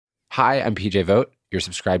Hi, I'm PJ Vogt. You're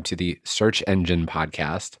subscribed to the Search Engine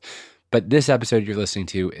Podcast, but this episode you're listening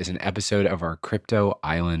to is an episode of our Crypto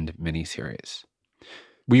Island miniseries.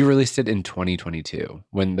 We released it in 2022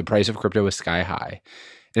 when the price of crypto was sky high,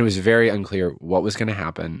 and it was very unclear what was going to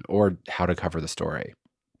happen or how to cover the story.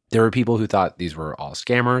 There were people who thought these were all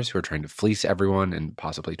scammers who were trying to fleece everyone and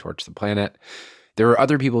possibly torch the planet. There were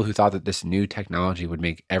other people who thought that this new technology would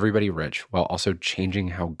make everybody rich while also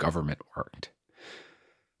changing how government worked.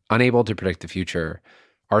 Unable to predict the future,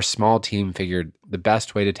 our small team figured the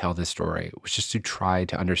best way to tell this story was just to try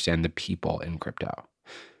to understand the people in crypto.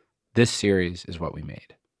 This series is what we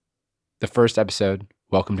made. The first episode,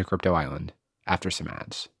 Welcome to Crypto Island, after some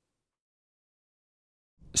ads.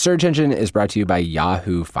 Search Engine is brought to you by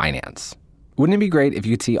Yahoo Finance. Wouldn't it be great if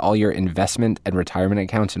you could see all your investment and retirement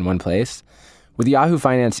accounts in one place? With Yahoo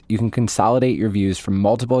Finance, you can consolidate your views from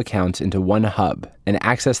multiple accounts into one hub and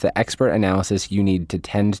access the expert analysis you need to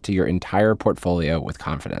tend to your entire portfolio with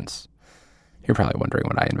confidence. You're probably wondering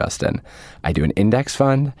what I invest in. I do an index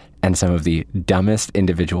fund and some of the dumbest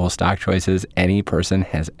individual stock choices any person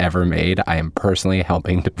has ever made. I am personally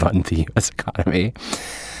helping to fund the U.S. economy.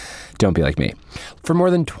 Don't be like me. For more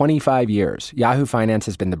than 25 years, Yahoo Finance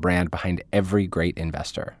has been the brand behind every great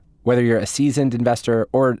investor. Whether you're a seasoned investor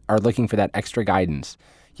or are looking for that extra guidance,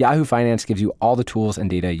 Yahoo Finance gives you all the tools and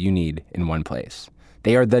data you need in one place.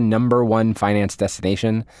 They are the #1 finance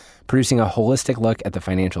destination, producing a holistic look at the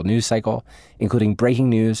financial news cycle, including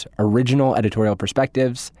breaking news, original editorial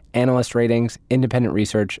perspectives, analyst ratings, independent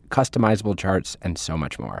research, customizable charts, and so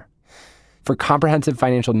much more. For comprehensive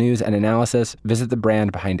financial news and analysis, visit the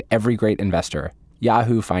brand behind every great investor,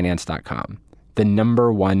 yahoofinance.com, the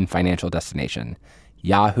 #1 financial destination.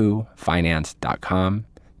 yahoofinance.com.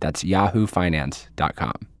 That's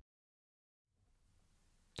yahoofinance.com.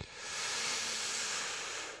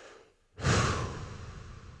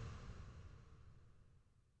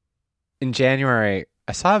 In January,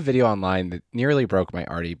 I saw a video online that nearly broke my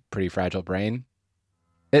already pretty fragile brain.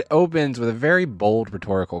 It opens with a very bold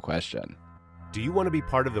rhetorical question. Do you want to be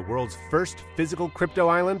part of the world's first physical crypto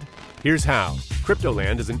island? Here's how.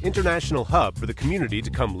 Cryptoland is an international hub for the community to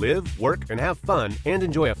come live, work, and have fun and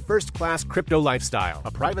enjoy a first-class crypto lifestyle.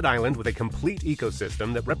 A private island with a complete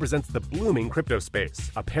ecosystem that represents the blooming crypto space.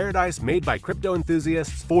 A paradise made by crypto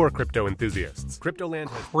enthusiasts for crypto enthusiasts.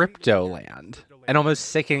 Cryptoland. An almost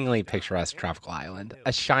sickeningly picturesque tropical island.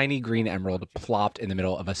 A shiny green emerald plopped in the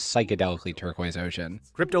middle of a psychedelically turquoise ocean.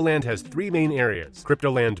 Cryptoland has 3 main areas.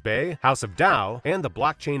 Cryptoland Bay, House of DAO, and the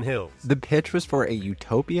Blockchain Hills. The pitch was for a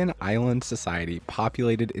utopian island society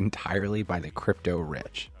populated entirely by the crypto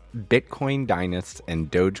rich. Bitcoin dynasts and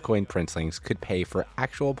Dogecoin princelings could pay for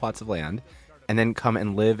actual plots of land and then come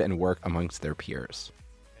and live and work amongst their peers.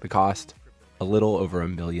 The cost? A little over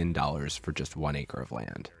 $1 million for just 1 acre of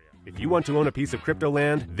land. If you want to own a piece of crypto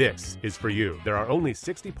land, this is for you. There are only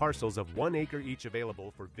 60 parcels of 1 acre each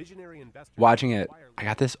available for visionary investors. Watching it, I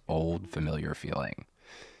got this old familiar feeling.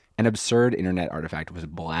 An absurd internet artifact was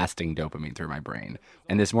blasting dopamine through my brain.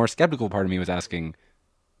 And this more skeptical part of me was asking,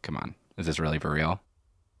 come on, is this really for real?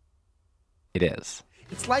 It is.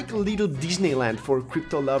 It's like a little Disneyland for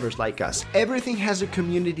crypto lovers like us. Everything has a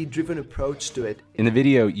community-driven approach to it. In the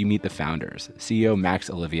video, you meet the founders, CEO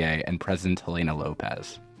Max Olivier and President Helena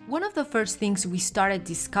Lopez. One of the first things we started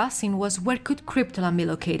discussing was where could Cryptoland be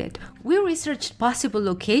located. We researched possible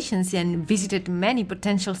locations and visited many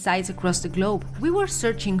potential sites across the globe. We were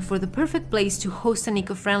searching for the perfect place to host an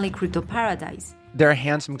eco-friendly crypto paradise. They're a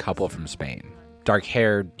handsome couple from Spain.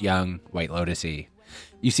 Dark-haired, young, White Lotus-y.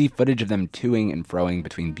 You see footage of them toing and froing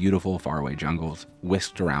between beautiful faraway jungles,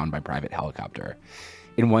 whisked around by private helicopter.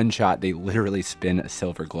 In one shot, they literally spin a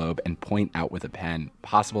silver globe and point out with a pen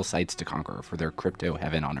possible sites to conquer for their crypto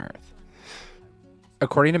heaven on Earth.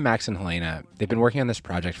 According to Max and Helena, they've been working on this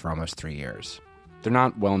project for almost 3 years. They're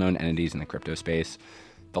not well-known entities in the crypto space.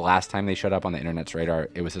 The last time they showed up on the internet's radar,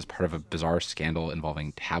 it was as part of a bizarre scandal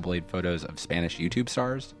involving tabloid photos of Spanish YouTube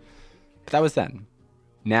stars. But that was then.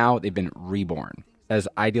 Now they've been reborn as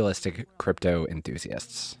idealistic crypto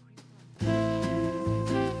enthusiasts.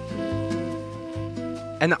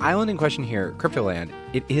 And the island in question here, Cryptoland,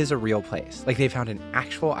 it is a real place. Like, they found an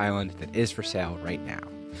actual island that is for sale right now.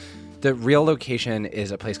 The real location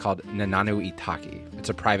is a place called Nananuitaki. It's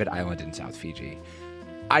a private island in South Fiji.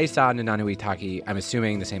 I saw Nananuitaki, I'm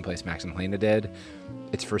assuming the same place Max and Helena did.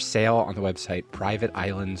 It's for sale on the website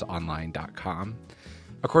privateislandsonline.com.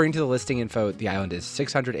 According to the listing info, the island is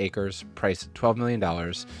 600 acres, priced $12 million.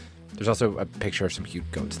 There's also a picture of some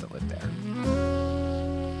cute goats that live there.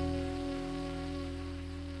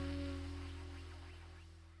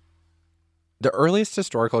 The earliest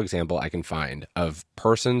historical example I can find of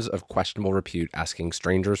persons of questionable repute asking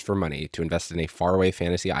strangers for money to invest in a faraway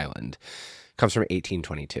fantasy island comes from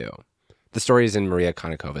 1822. The story is in Maria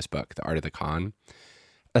Konikova's book, The Art of the Con.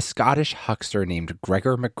 A Scottish huckster named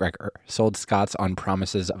Gregor MacGregor sold Scots on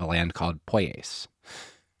promises of a land called Poyais.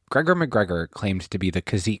 Gregor MacGregor claimed to be the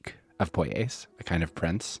cazique of Poyais, a kind of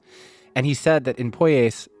prince, and he said that in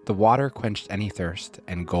Poyais, the water quenched any thirst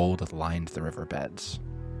and gold lined the riverbeds.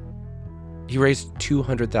 He raised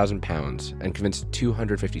 £200,000 and convinced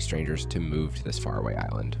 250 strangers to move to this faraway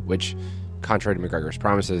island, which, contrary to MacGregor's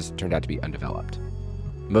promises, turned out to be undeveloped.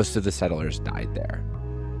 Most of the settlers died there.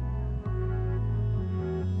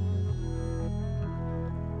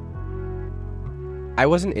 I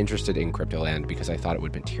wasn't interested in Cryptoland because I thought it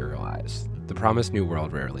would materialize. The promised new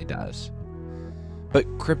world rarely does. But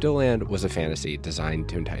Cryptoland was a fantasy designed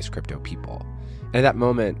to entice crypto people. And at that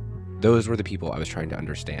moment, those were the people I was trying to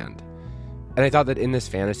understand. And I thought that in this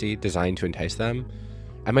fantasy designed to entice them,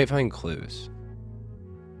 I might find clues.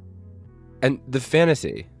 And the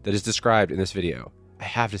fantasy that is described in this video, I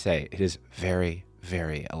have to say, it is very,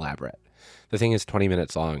 very elaborate. The thing is 20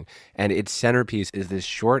 minutes long, and its centerpiece is this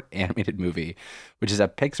short animated movie, which is a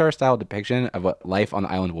Pixar-style depiction of what life on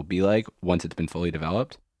the island will be like once it's been fully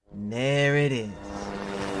developed. There it is.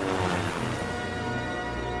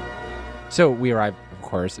 So we arrive, of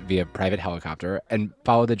course, via private helicopter and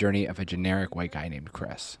follow the journey of a generic white guy named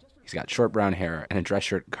Chris. He's got short brown hair and a dress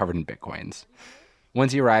shirt covered in bitcoins.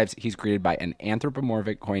 Once he arrives, he's greeted by an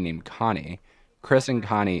anthropomorphic coin named Connie. Chris and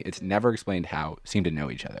Connie, it's never explained how, seem to know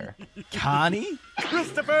each other. Connie?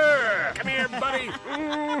 Christopher! Come here, buddy!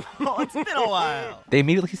 Oh, it's been a while. They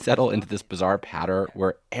immediately settle into this bizarre patter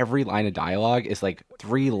where every line of dialogue is like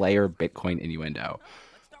 3-layer Bitcoin innuendo.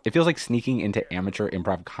 It feels like sneaking into amateur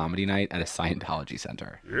improv comedy night at a Scientology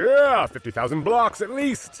center. Yeah, 50,000 blocks at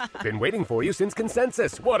least. Been waiting for you since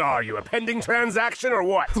consensus. What are you, a pending transaction or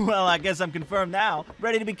what? Well, I guess I'm confirmed now.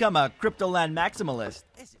 Ready to become a Cryptoland maximalist.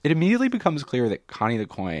 It immediately becomes clear that Connie the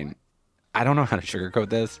Coin, I don't know how to sugarcoat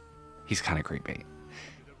this, he's kind of creepy.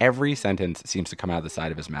 Every sentence seems to come out of the side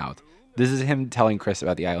of his mouth. This is him telling Chris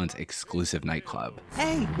about the island's exclusive nightclub.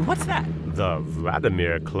 Hey, what's that? The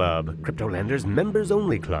Vladimir Club, Cryptolanders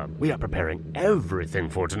members-only club. We are preparing everything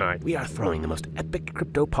for tonight. We are throwing the most epic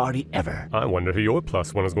crypto party ever. I wonder who your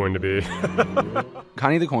plus one is going to be.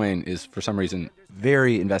 Connie the Coin is, for some reason,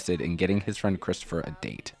 very invested in getting his friend Christopher a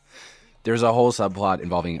date. There's a whole subplot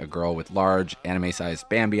involving a girl with large, anime-sized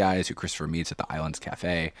Bambi eyes who Christopher meets at the island's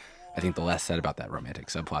cafe. I think the less said about that romantic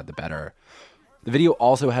subplot, the better. The video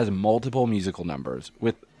also has multiple musical numbers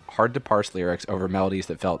with hard-to-parse lyrics over melodies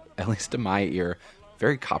that felt, at least to my ear,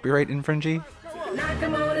 very copyright infringy.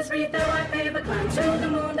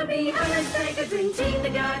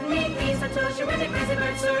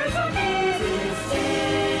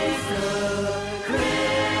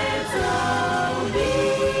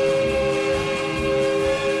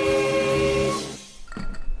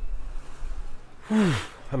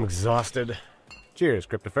 I'm exhausted. Cheers,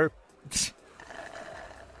 Christopher.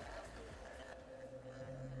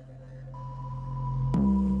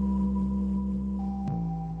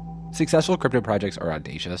 Successful crypto projects are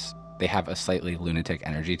audacious. They have a slightly lunatic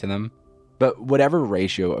energy to them. But whatever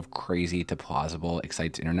ratio of crazy to plausible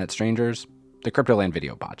excites internet strangers, the Cryptoland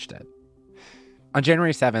video botched it. On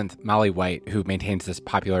January 7th, Molly White, who maintains this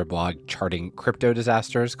popular blog charting crypto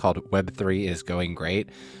disasters called Web3 is Going Great,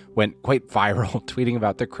 went quite viral tweeting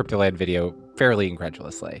about the Cryptoland video fairly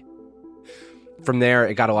incredulously. From there,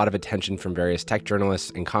 it got a lot of attention from various tech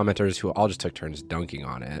journalists and commenters who all just took turns dunking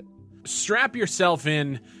on it. Strap yourself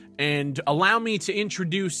in and allow me to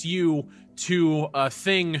introduce you to a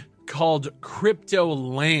thing called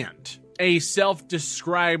Cryptoland, a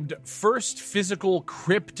self-described first physical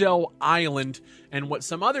crypto island, and what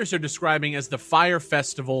some others are describing as the Fire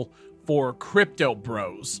Festival for crypto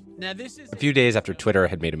bros. Now, this is a few days after Twitter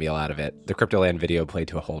had made a meal out of it, the Cryptoland video played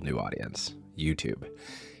to a whole new audience, YouTube.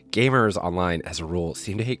 Gamers online, as a rule,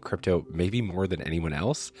 seem to hate crypto maybe more than anyone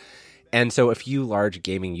else. And so a few large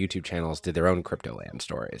gaming YouTube channels did their own Cryptoland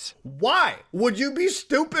stories. Why would you be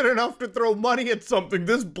stupid enough to throw money at something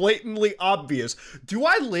this blatantly obvious? Do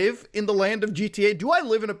I live in the land of GTA? Do I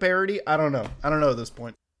live in a parody? I don't know. I don't know at this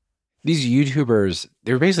point. These YouTubers,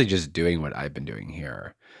 they were basically just doing what I've been doing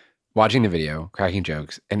here. Watching the video, cracking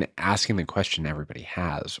jokes, and asking the question everybody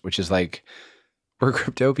has, which is like, were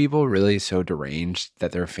crypto people really so deranged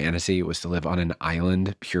that their fantasy was to live on an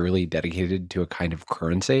island purely dedicated to a kind of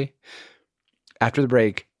currency? After the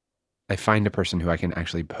break, I find a person who I can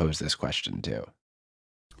actually pose this question to.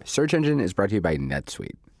 Search Engine is brought to you by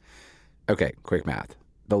NetSuite. Okay, quick math.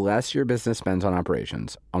 the less your business spends on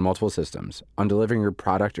operations, on multiple systems, on delivering your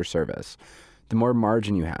product or service, the more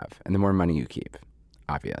margin you have and the more money you keep.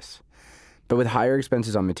 Obvious. But with higher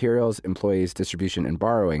expenses on materials, employees, distribution, and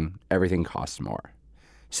borrowing, everything costs more.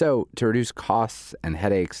 So, to reduce costs and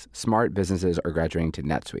headaches, smart businesses are graduating to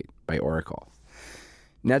NetSuite by Oracle.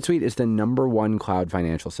 NetSuite is the #1 cloud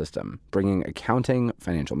financial system, bringing accounting,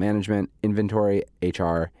 financial management, inventory,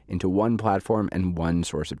 HR into one platform and one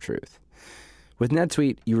source of truth. With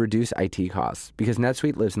NetSuite, you reduce IT costs because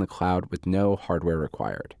NetSuite lives in the cloud with no hardware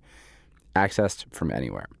required, accessed from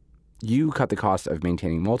anywhere. You cut the cost of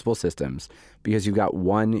maintaining multiple systems because you've got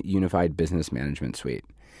one unified business management suite.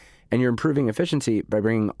 And you're improving efficiency by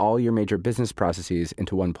bringing all your major business processes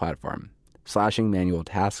into one platform, slashing manual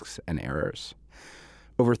tasks and errors.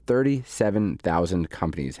 Over 37,000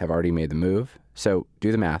 companies have already made the move, so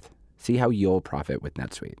do the math. See how you'll profit with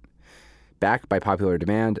NetSuite. Backed by popular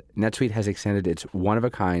demand, NetSuite has extended its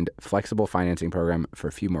one-of-a-kind flexible financing program for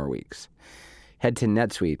a few more weeks. Head to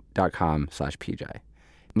netsuite.com/PJ.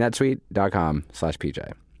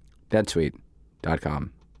 netsuite.com/PJ.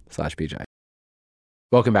 netsuite.com/PJ.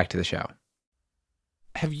 Welcome back to the show.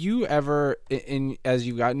 Have you ever, as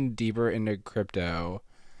you've gotten deeper into crypto,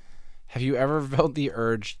 have you ever felt the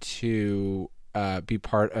urge to be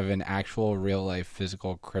part of an actual real-life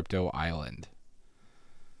physical crypto island?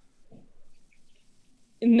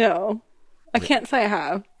 No. I can't say I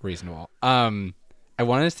have. Reasonable. I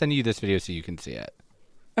wanted to send you this video so you can see it.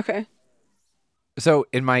 Okay. So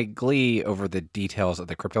in my glee over the details of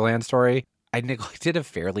the Cryptoland story, I neglected a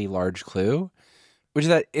fairly large clue, which is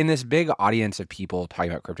that in this big audience of people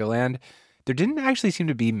talking about Cryptoland, there didn't actually seem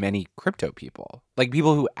to be many crypto people, like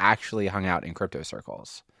people who actually hung out in crypto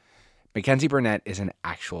circles. Mackenzie Burnett is an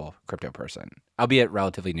actual crypto person, albeit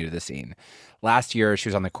relatively new to the scene. Last year, she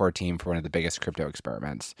was on the core team for one of the biggest crypto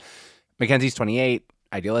experiments. Mackenzie's 28,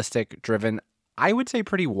 idealistic, driven, I would say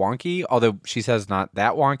pretty wonky, although she says not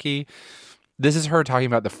that wonky. This is her talking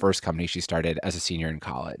about the first company she started as a senior in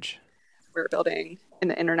college. We were building in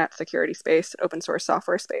the internet security space, open source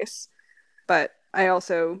software space. But I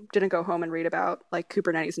also didn't go home and read about like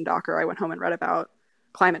Kubernetes and Docker. I went home and read about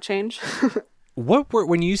climate change.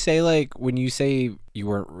 When you say you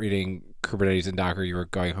weren't reading Kubernetes and Docker, you were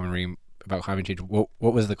going home and reading about climate change. What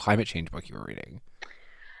was the climate change book you were reading?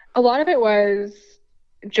 A lot of it was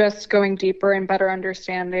just going deeper and better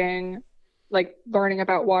understanding, like learning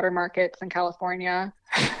about water markets in California.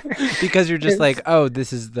 Because you're just like, oh,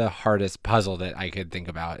 this is the hardest puzzle that I could think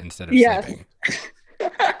about instead of sleeping.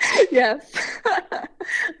 Yes,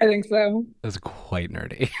 I think so. That's quite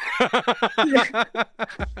nerdy.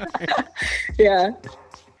 Yeah.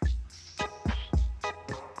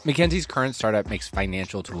 Mackenzie's current startup makes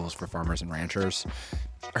financial tools for farmers and ranchers.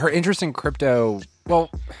 Her interest in crypto,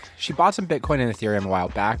 well, she bought some Bitcoin and Ethereum a while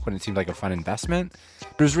back when it seemed like a fun investment,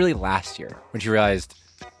 but it was really last year when she realized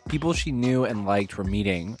people she knew and liked were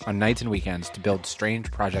meeting on nights and weekends to build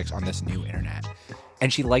strange projects on this new internet.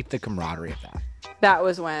 And she liked the camaraderie of that. That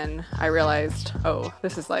was when I realized, oh,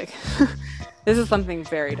 this is like, this is something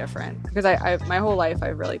very different. Because I my whole life,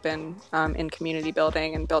 I've really been in community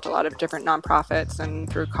building and built a lot of different nonprofits and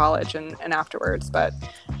through college and afterwards. But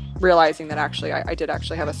realizing that actually, I did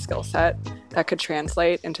actually have a skill set that could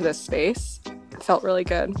translate into this space, it felt really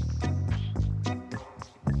good.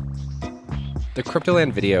 The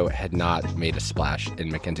Cryptoland video had not made a splash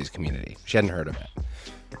in Mackenzie's community. She hadn't heard of it,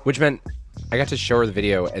 which meant I got to show her the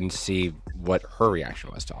video and see what her reaction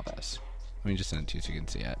was to all this. Let me just send it to you so you can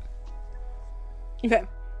see it. Okay.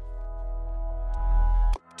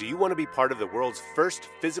 Do you want to be part of the world's first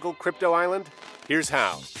physical crypto island? Here's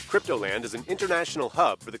how. Cryptoland is an international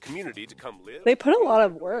hub for the community to come live. They put a lot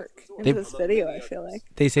of work into this video, I feel like.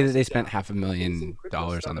 They say that they spent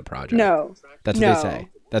 $500,000 on the project. No. That's what they say.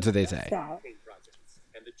 That's what they say. Stop.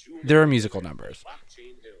 There are musical numbers.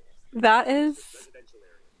 That is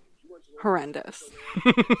horrendous.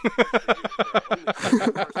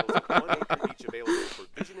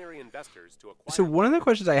 So one of the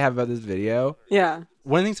questions I have about this video, Yeah.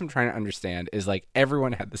 one of the things I'm trying to understand is like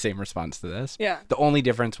everyone had the same response to this. Yeah. The only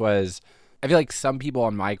difference was I feel like some people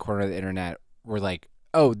on my corner of the internet were like,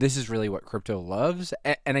 oh, this is really what crypto loves.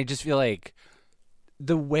 And I just feel like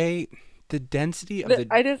the density of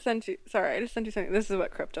I just sent you something. This is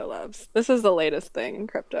what crypto loves. This is the latest thing in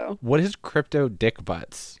crypto. What is crypto dick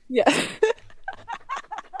butts? Yeah.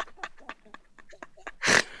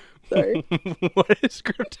 Sorry. What is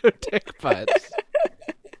crypto dick butts?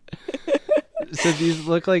 So these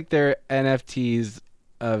look like they're NFTs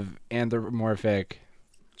of anthropomorphic.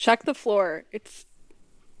 Check the floor. It's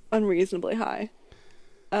unreasonably high.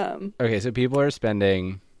 Okay, so people are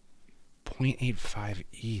spending 0.85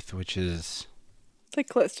 ETH, which is... It's like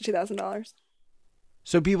close to $2,000.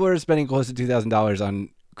 So people are spending close to $2,000 on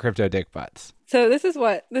crypto dick butts. So this is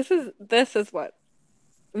what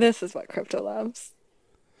crypto loves.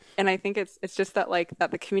 And I think it's just that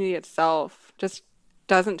that the community itself just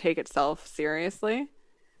doesn't take itself seriously,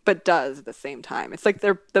 but does at the same time. It's like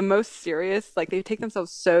they're the most serious, like they take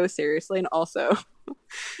themselves so seriously, and also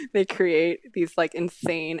they create these like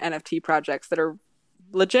insane NFT projects that are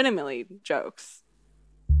legitimately jokes.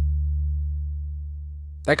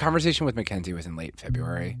 That conversation with Mackenzie was in late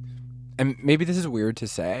February. And maybe this is weird to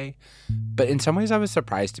say, but in some ways I was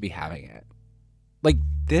surprised to be having it. Like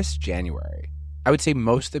this January, I would say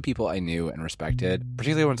most of the people I knew and respected,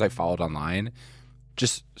 particularly ones I followed online,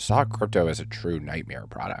 just saw crypto as a true nightmare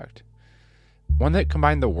product. One that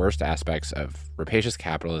combined the worst aspects of rapacious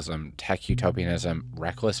capitalism, tech utopianism,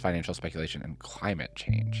 reckless financial speculation, and climate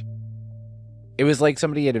change. It was like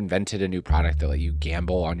somebody had invented a new product that let you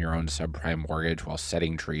gamble on your own subprime mortgage while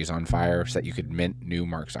setting trees on fire so that you could mint new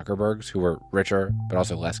Mark Zuckerbergs who were richer but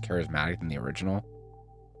also less charismatic than the original.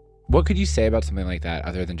 What could you say about something like that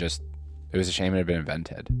other than just, it was a shame it had been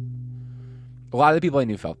invented? A lot of the people I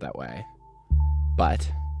knew felt that way.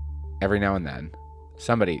 But every now and then,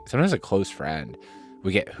 sometimes a close friend,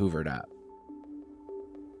 would get hoovered up.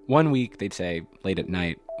 One week, they'd say, late at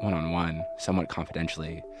night, one-on-one, somewhat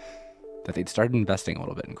confidentially, that they'd started investing a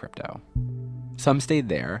little bit in crypto. Some stayed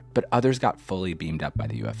there, but others got fully beamed up by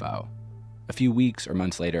the UFO. A few weeks or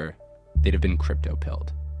months later, they'd have been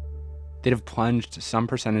crypto-pilled. They'd have plunged some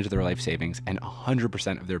percentage of their life savings and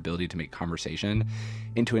 100% of their ability to make conversation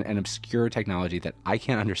into an obscure technology that I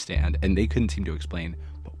can't understand and they couldn't seem to explain,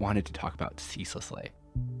 but wanted to talk about ceaselessly.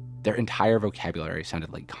 Their entire vocabulary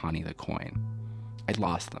sounded like Connie the Coin. I'd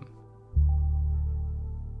lost them.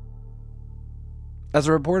 As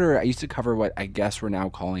a reporter, I used to cover what I guess we're now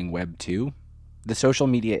calling Web 2, the social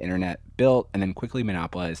media internet built and then quickly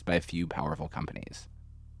monopolized by a few powerful companies.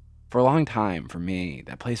 For a long time, for me,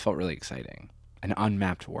 that place felt really exciting, an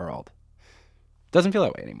unmapped world. It doesn't feel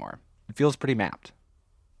that way anymore. It feels pretty mapped.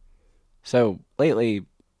 So lately,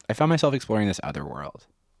 I found myself exploring this other world,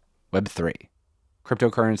 Web 3,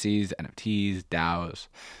 cryptocurrencies, NFTs, DAOs,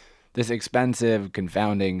 this expensive,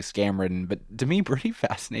 confounding, scam-ridden, but to me pretty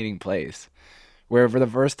fascinating place, where for the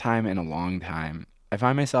first time in a long time, I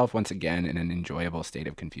find myself once again in an enjoyable state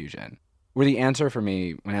of confusion, where the answer for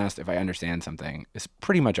me when asked if I understand something is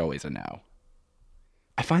pretty much always a no.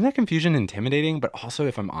 I find that confusion intimidating, but also,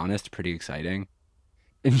 if I'm honest, pretty exciting.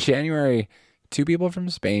 In January, 2 people from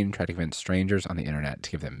Spain tried to convince strangers on the internet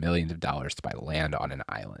to give them millions of dollars to buy land on an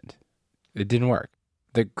island. It didn't work.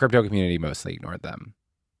 The crypto community mostly ignored them.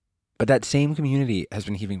 But that same community has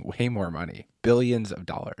been heaving way more money, billions of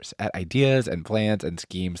dollars, at ideas and plans and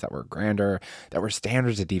schemes that were grander, that were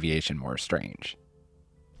standards of deviation more strange.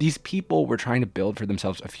 These people were trying to build for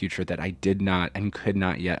themselves a future that I did not and could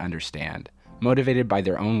not yet understand, motivated by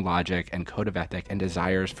their own logic and code of ethic and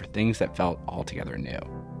desires for things that felt altogether new.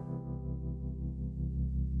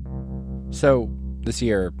 So, this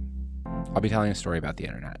year, I'll be telling a story about the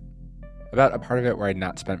internet, about a part of it where I'd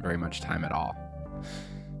not spent very much time at all.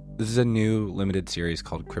 This is a new, limited series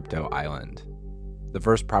called Crypto Island. The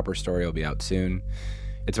first proper story will be out soon.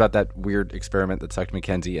 It's about that weird experiment that sucked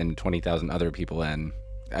Mackenzie and 20,000 other people in.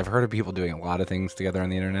 I've heard of people doing a lot of things together on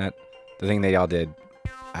the internet. The thing they all did,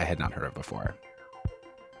 I had not heard of before.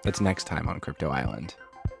 That's next time on Crypto Island.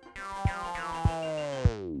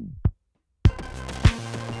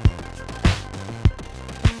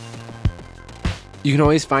 You can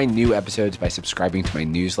always find new episodes by subscribing to my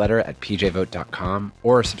newsletter at pjvote.com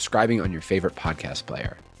or subscribing on your favorite podcast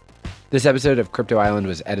player. This episode of Crypto Island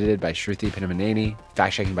was edited by Shruti Pinamaneni,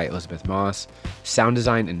 fact-checking by Elizabeth Moss, sound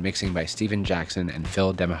design and mixing by Stephen Jackson and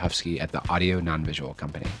Phil Demahofsky at the Audio Non-Visual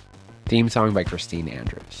Company. Theme song by Christine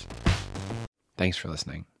Andrews. Thanks for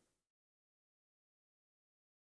listening.